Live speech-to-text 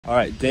All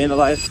right, day in the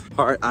life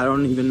part, I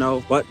don't even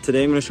know. But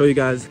today I'm gonna show you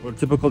guys what a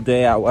typical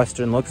day at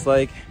Western looks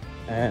like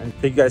and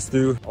take you guys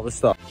through all this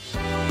stuff.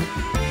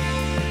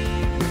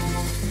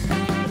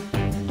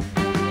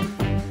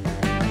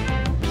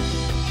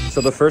 So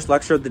the first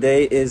lecture of the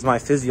day is my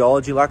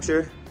physiology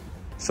lecture.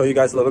 Show you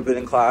guys a little bit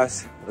in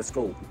class. Let's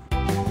go.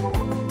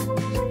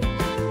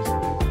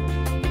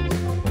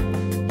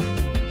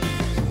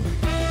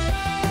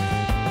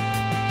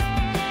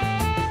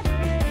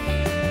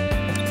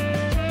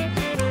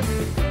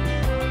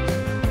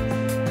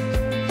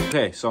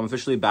 Okay, so I'm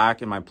officially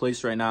back in my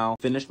place right now.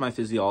 Finished my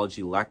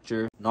physiology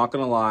lecture. Not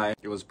gonna lie,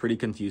 it was pretty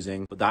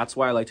confusing, but that's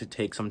why I like to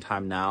take some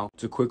time now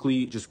to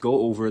quickly just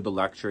go over the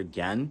lecture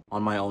again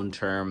on my own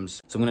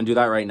terms. So I'm gonna do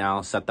that right now,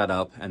 set that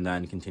up, and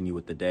then continue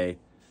with the day.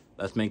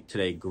 Let's make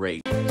today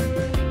great.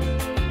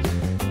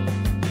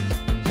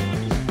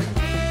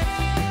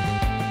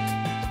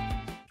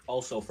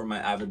 Also, for my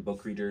avid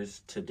book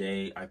readers,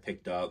 today I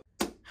picked up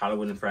How to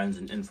Win Friends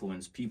and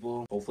Influence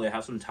People. Hopefully I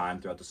have some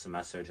time throughout the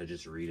semester to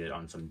just read it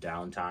on some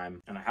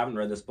downtime. And I haven't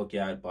read this book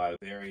yet, but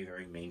very,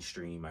 very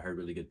mainstream. I heard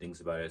really good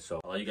things about it.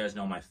 So I'll let you guys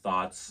know my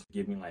thoughts.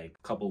 Give me like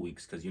a couple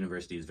weeks because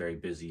university is very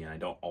busy and I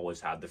don't always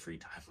have the free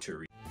time to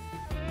read.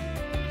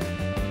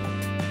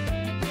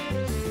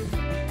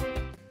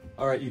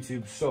 All right,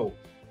 YouTube. So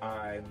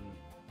I'm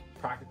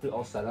practically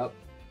all set up.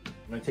 I'm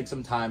gonna take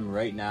some time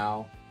right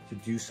now to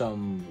do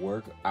some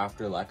work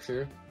after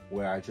lecture,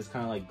 where I just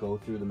kind of like go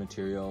through the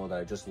material that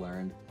I just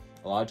learned.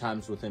 A lot of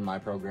times within my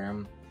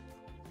program,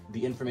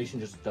 the information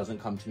just doesn't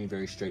come to me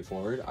very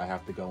straightforward. I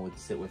have to go and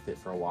sit with it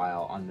for a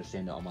while,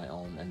 understand it on my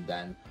own, and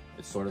then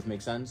it sort of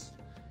makes sense.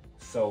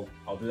 So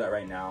I'll do that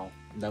right now,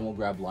 and then we'll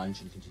grab lunch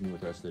and continue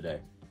with the rest of the day.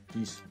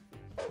 Peace.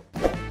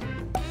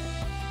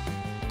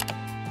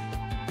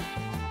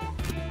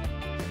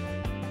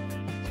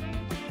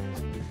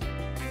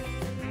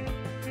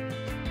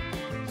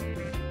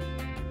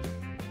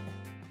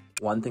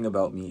 One thing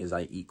about me is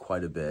I eat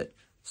quite a bit,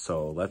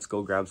 so let's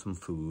go grab some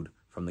food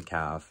from the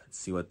caf,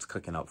 see what's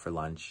cooking up for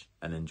lunch,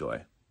 and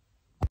enjoy.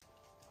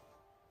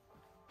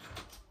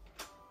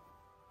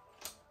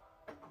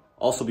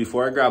 Also,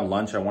 before I grab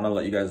lunch, I want to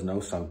let you guys know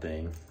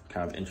something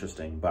kind of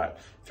interesting. But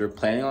if you're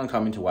planning on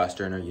coming to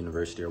Western or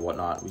university or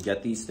whatnot, we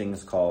get these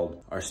things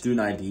called our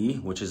student ID,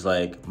 which is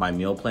like my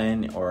meal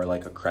plan or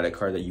like a credit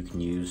card that you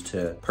can use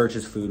to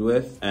purchase food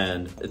with.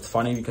 And it's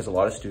funny because a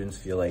lot of students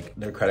feel like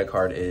their credit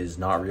card is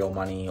not real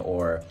money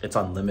or it's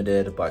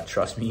unlimited. But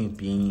trust me,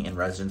 being in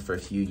residence for a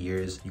few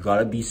years, you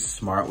gotta be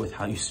smart with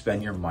how you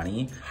spend your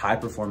money. High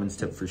performance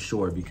tip for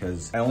sure,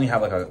 because I only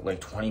have like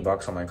 20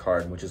 bucks on my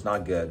card, which is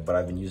not good, but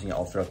I've been using it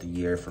all throughout the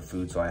year for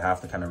food, so I have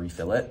to kind of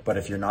refill it. But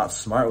if you're not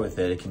smart with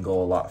it, it can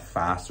go a lot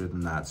faster than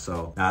that.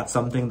 So that's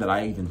something that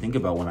I even think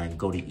about when I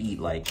go to eat.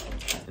 Like,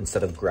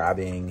 instead of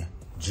grabbing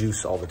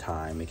juice all the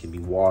time, it can be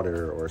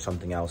water or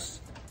something else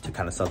to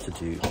kind of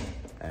substitute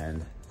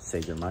and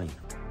save your money.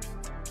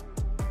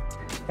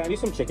 Can I do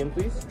some chicken,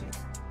 please?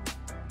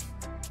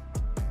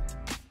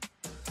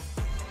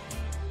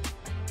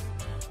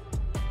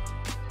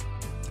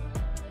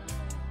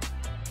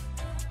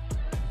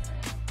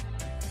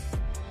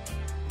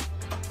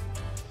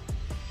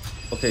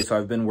 Okay, so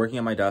I've been working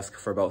at my desk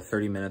for about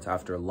 30 minutes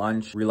after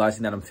lunch,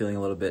 realizing that I'm feeling a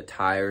little bit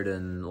tired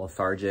and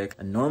lethargic.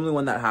 And normally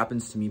when that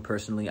happens to me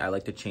personally, I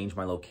like to change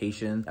my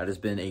location. That has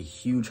been a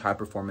huge high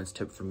performance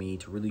tip for me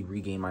to really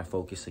regain my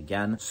focus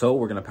again. So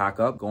we're gonna pack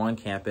up, go on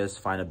campus,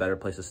 find a better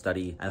place to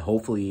study, and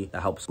hopefully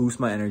that helps boost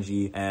my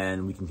energy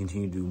and we can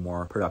continue to do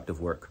more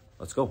productive work.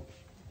 Let's go.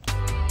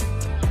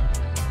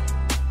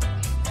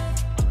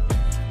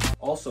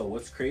 Also,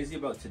 what's crazy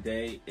about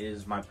today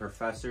is my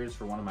professors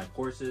for one of my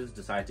courses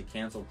decided to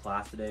cancel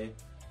class today,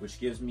 which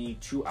gives me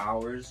 2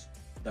 hours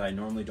that I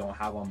normally don't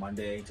have on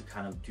Monday to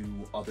kind of do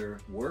other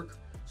work.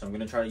 So I'm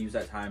gonna try to use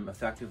that time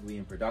effectively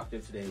and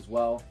productive today as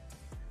well.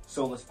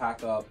 So let's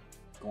pack up,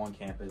 go on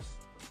campus,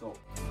 let's go.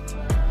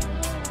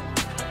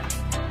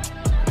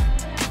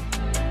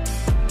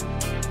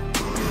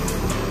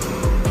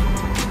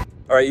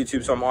 All right,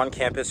 YouTube, so I'm on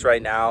campus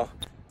right now.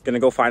 Gonna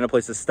go find a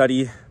place to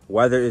study.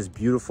 Weather is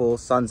beautiful,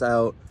 sun's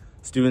out,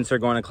 students are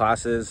going to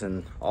classes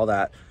and all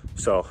that.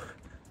 So I'm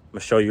gonna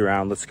show you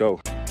around, let's go.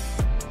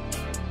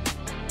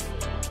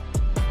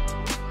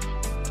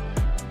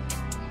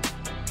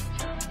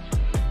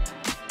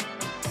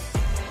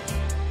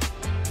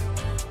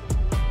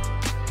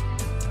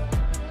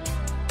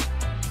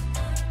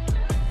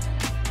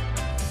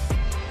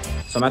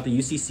 So I'm at the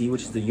UCC,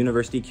 which is the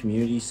University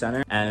Community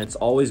Center, and it's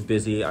always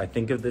busy. I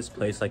think of this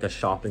place like a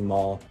shopping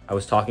mall. I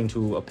was talking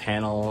to a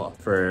panel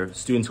for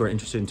students who are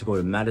interested to go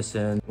to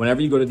medicine.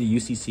 Whenever you go to the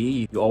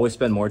UCC, you always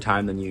spend more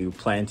time than you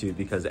plan to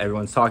because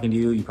everyone's talking to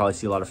you. You probably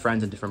see a lot of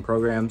friends in different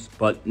programs.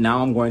 But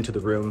now I'm going to the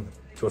room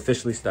to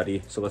officially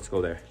study, so let's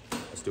go there.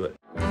 Let's do it.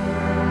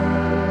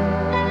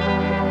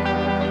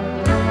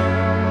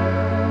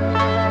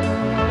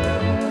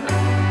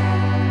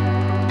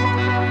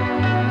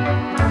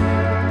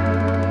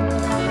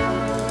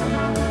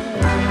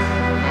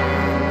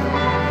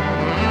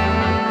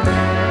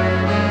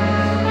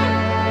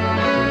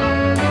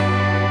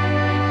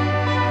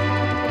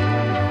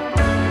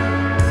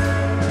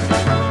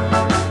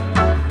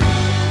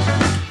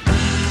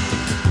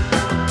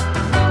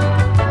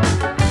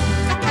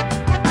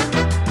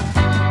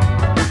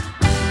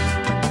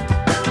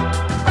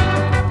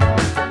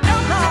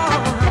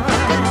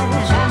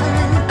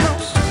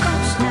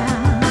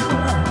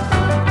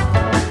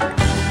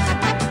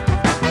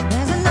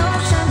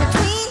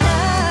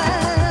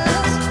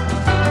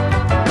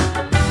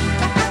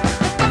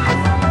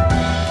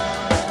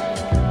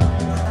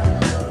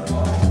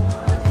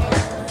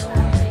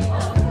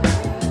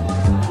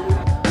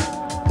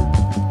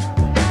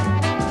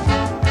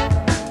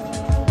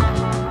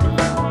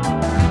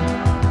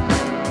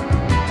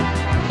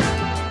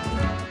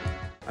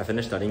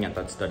 studying at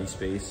that study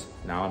space.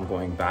 Now I'm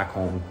going back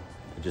home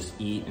to just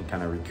eat and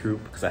kind of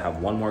recoup because I have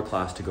one more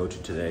class to go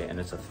to today, and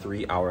it's a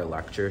 3-hour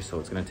lecture, so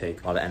it's gonna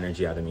take a lot of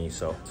energy out of me.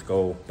 So let's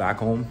go back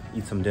home,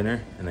 eat some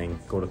dinner, and then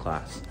go to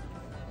class.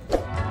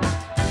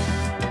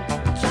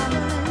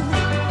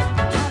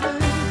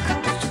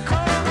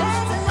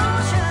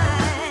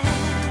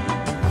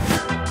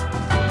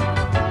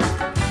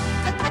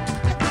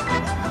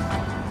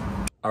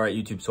 All right,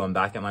 YouTube, so I'm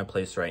back at my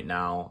place right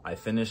now. I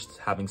finished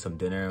having some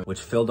dinner, which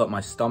filled up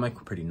my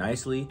stomach pretty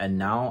nicely. And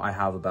now I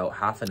have about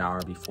half an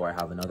hour before I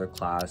have another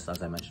class,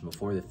 as I mentioned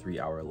before, the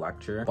 3-hour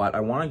lecture. But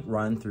I wanna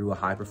run through a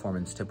high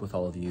performance tip with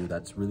all of you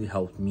that's really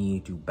helped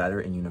me do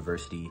better in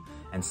university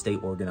and stay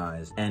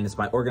organized. And it's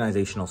my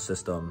organizational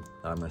system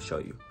that I'm gonna show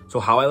you. So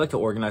how I like to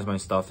organize my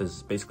stuff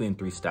is basically in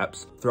 3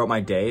 steps. Throughout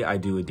my day, I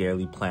do a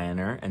daily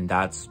planner, and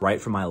that's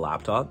right from my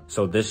laptop.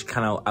 So this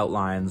kind of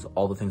outlines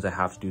all the things I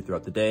have to do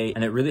throughout the day,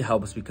 and it really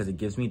helps because it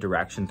gives me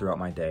direction throughout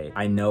my day.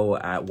 I know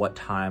at what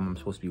time I'm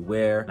supposed to be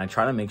where, and I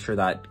try to make sure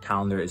that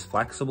calendar is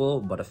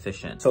flexible but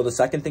efficient. So the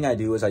second thing I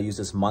do is I use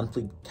this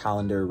monthly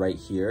calendar right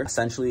here.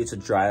 Essentially, it's a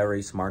dry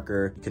erase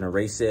marker. You can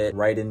erase it,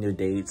 write in your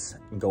dates,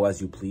 and go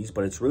as you please,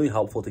 but it's really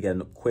helpful to get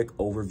a quick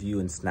overview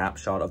and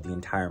snapshot of the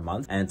entire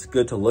month, and it's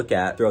good to look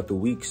at throughout the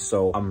week,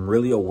 so I'm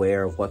really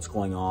aware of what's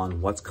going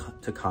on, what's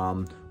to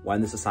come, when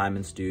this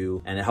assignment's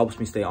due, and it helps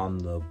me stay on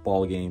the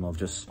ball game of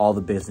just all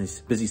the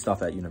busy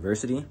stuff at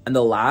university. And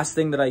the last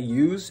thing that I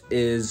use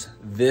is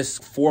this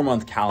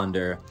 4-month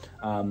calendar.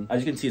 As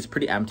you can see, it's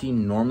pretty empty.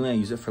 Normally I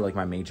use it for like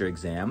my major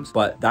exams,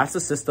 but that's the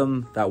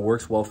system that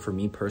works well for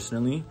me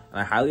personally. And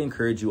I highly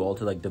encourage you all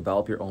to like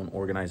develop your own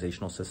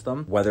organizational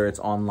system, whether it's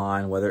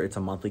online, whether it's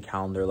a monthly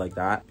calendar like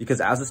that. Because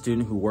as a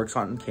student who works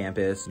on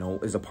campus, you know,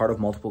 is a part of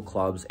multiple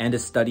clubs and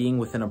is studying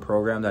within a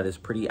program that is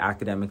pretty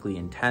academically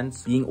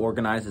intense, being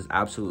organized is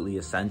absolutely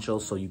essential.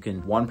 So you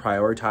can, 1,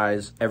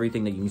 prioritize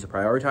everything that you need to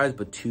prioritize,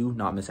 but 2,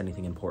 not miss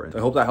anything important. So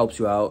I hope that helps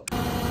you out.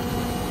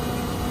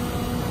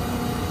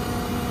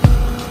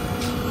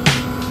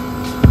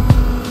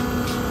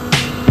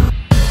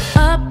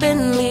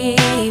 And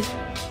leave.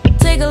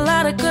 Take a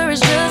lot of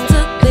courage just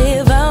to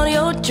live out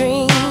your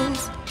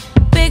dreams.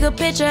 Bigger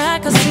picture I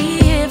can see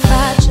if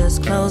I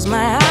just close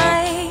my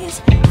eyes.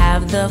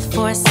 Have the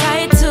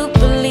foresight to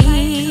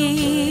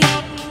believe.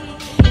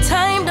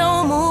 Time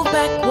don't move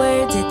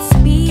backwards, it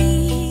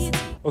speeds.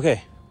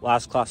 Okay,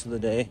 last class of the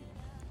day.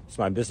 It's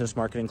my business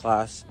marketing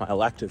class, my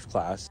elective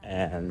class,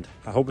 and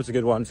I hope it's a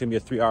good one. It's gonna be a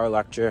 3-hour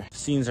lecture.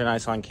 Scenes are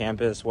nice on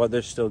campus,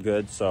 weather's still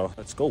good, so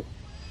let's go.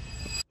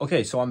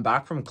 Okay, so I'm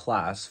back from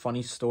class.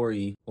 Funny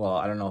story. Well,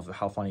 I don't know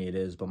how funny it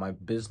is, but my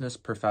business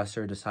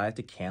professor decided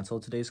to cancel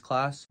today's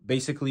class.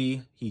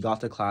 Basically, he got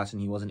to class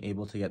and he wasn't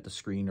able to get the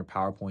screen or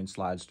PowerPoint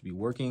slides to be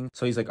working.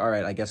 So he's like, all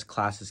right, I guess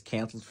class is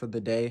canceled for the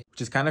day,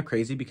 which is kind of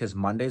crazy because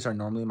Mondays are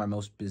normally my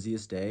most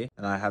busiest day.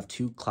 And I have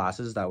 2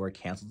 classes that were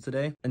canceled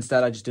today.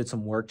 Instead, I just did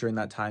some work during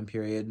that time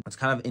period. What's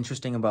kind of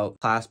interesting about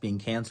class being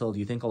canceled,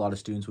 you think a lot of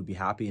students would be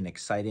happy and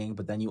exciting,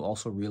 but then you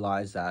also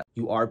realize that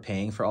you are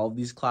paying for all of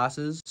these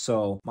classes.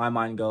 So my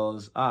mind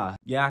goes,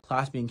 yeah,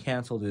 class being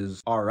canceled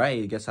is all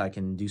right. I guess I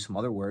can do some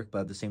other work,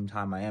 but at the same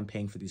time, I am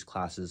paying for these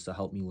classes to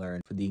help me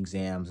learn for the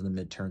exams and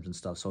the midterms and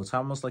stuff. So it's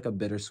almost like a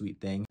bittersweet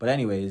thing. But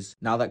anyways,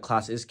 now that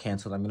class is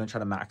canceled, I'm going to try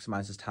to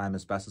maximize this time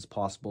as best as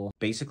possible.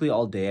 Basically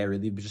all day, I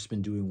really just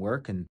been doing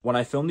work. And when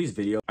I film these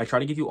videos, I try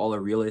to give you all a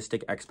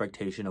realistic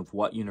expectation of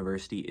what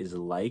university is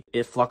like.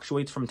 It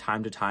fluctuates from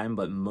time to time,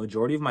 but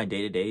majority of my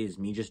day-to-day is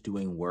me just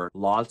doing work.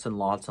 Lots and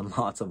lots and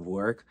lots of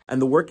work.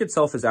 And the work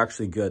itself is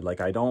actually good.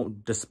 Like, I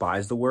don't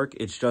despise the work.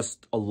 It's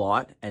just a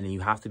lot and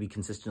you have to be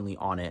consistently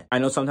on it. I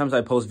know sometimes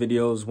I post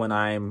videos when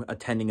I'm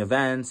attending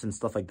events and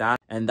stuff like that,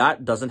 and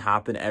that doesn't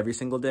happen every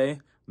single day.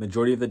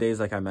 Majority of the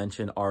days, like I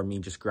mentioned, are me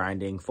just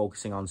grinding,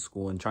 focusing on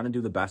school and trying to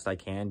do the best I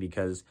can,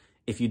 because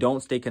if you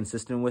don't stay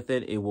consistent with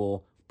it, it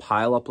will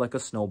pile up like a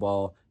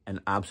snowball and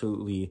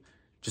absolutely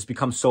just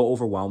become so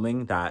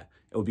overwhelming that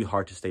it would be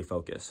hard to stay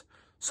focused.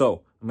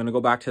 So I'm going to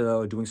go back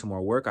to doing some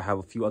more work. I have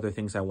a few other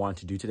things I wanted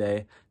to do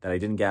today that I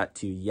didn't get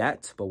to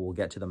yet, but we'll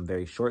get to them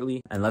very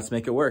shortly, and let's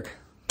make it work.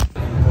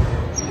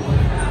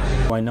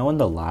 So I know in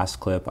the last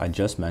clip, I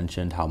just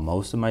mentioned how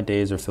most of my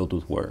days are filled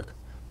with work,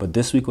 but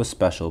this week was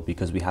special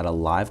because we had a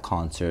live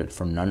concert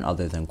from none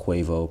other than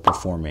Quavo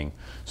performing.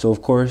 So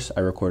of course,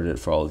 I recorded it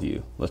for all of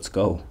you. Let's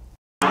go.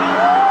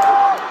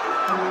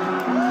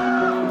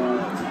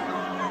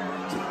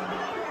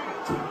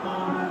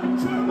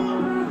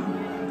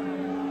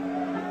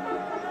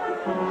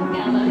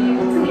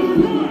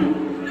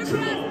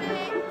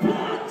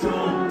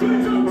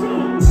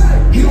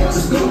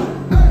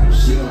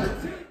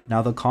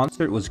 Now the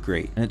concert was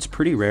great, and it's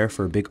pretty rare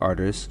for a big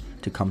artist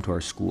to come to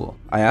our school.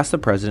 I asked the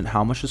president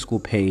how much the school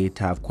paid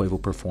to have Quavo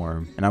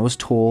perform, and I was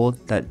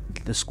told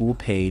that the school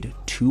paid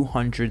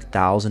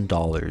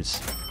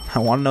 $200,000. I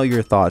want to know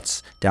your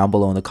thoughts down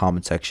below in the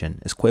comment section.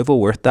 Is Quavo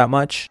worth that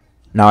much?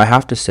 Now I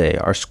have to say,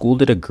 our school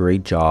did a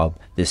great job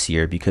this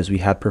year because we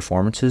had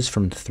performances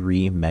from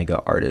 3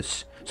 mega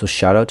artists. So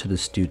shout out to the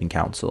student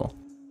council.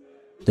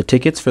 The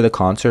tickets for the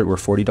concert were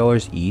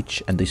 $40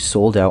 each, and they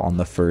sold out on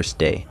the first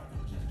day.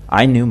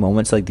 I knew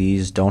moments like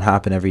these don't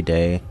happen every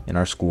day in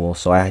our school,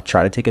 so I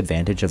try to take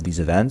advantage of these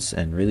events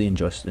and really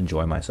just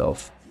enjoy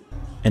myself.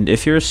 And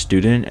if you're a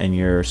student and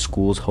your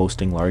school's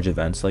hosting large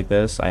events like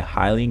this, I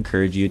highly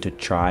encourage you to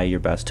try your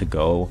best to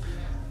go,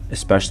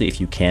 especially if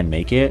you can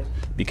make it,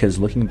 because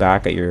looking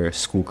back at your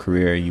school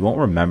career, you won't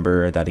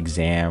remember that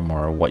exam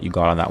or what you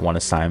got on that one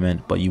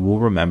assignment, but you will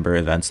remember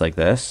events like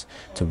this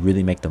to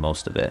really make the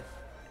most of it.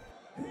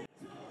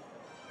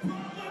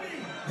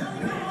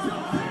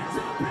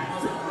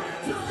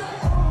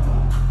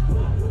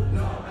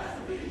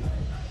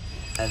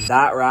 And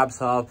that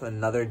wraps up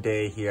another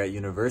day here at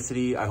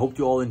university. I hope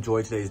you all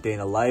enjoyed today's day in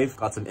the life,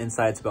 got some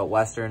insights about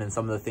Western and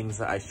some of the things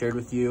that I shared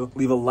with you.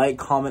 Leave a like,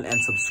 comment,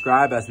 and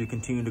subscribe as we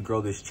continue to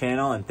grow this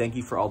channel. And thank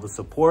you for all the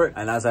support.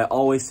 And as I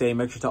always say,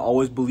 make sure to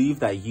always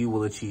believe that you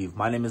will achieve.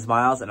 My name is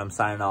Miles, and I'm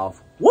signing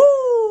off. Woo!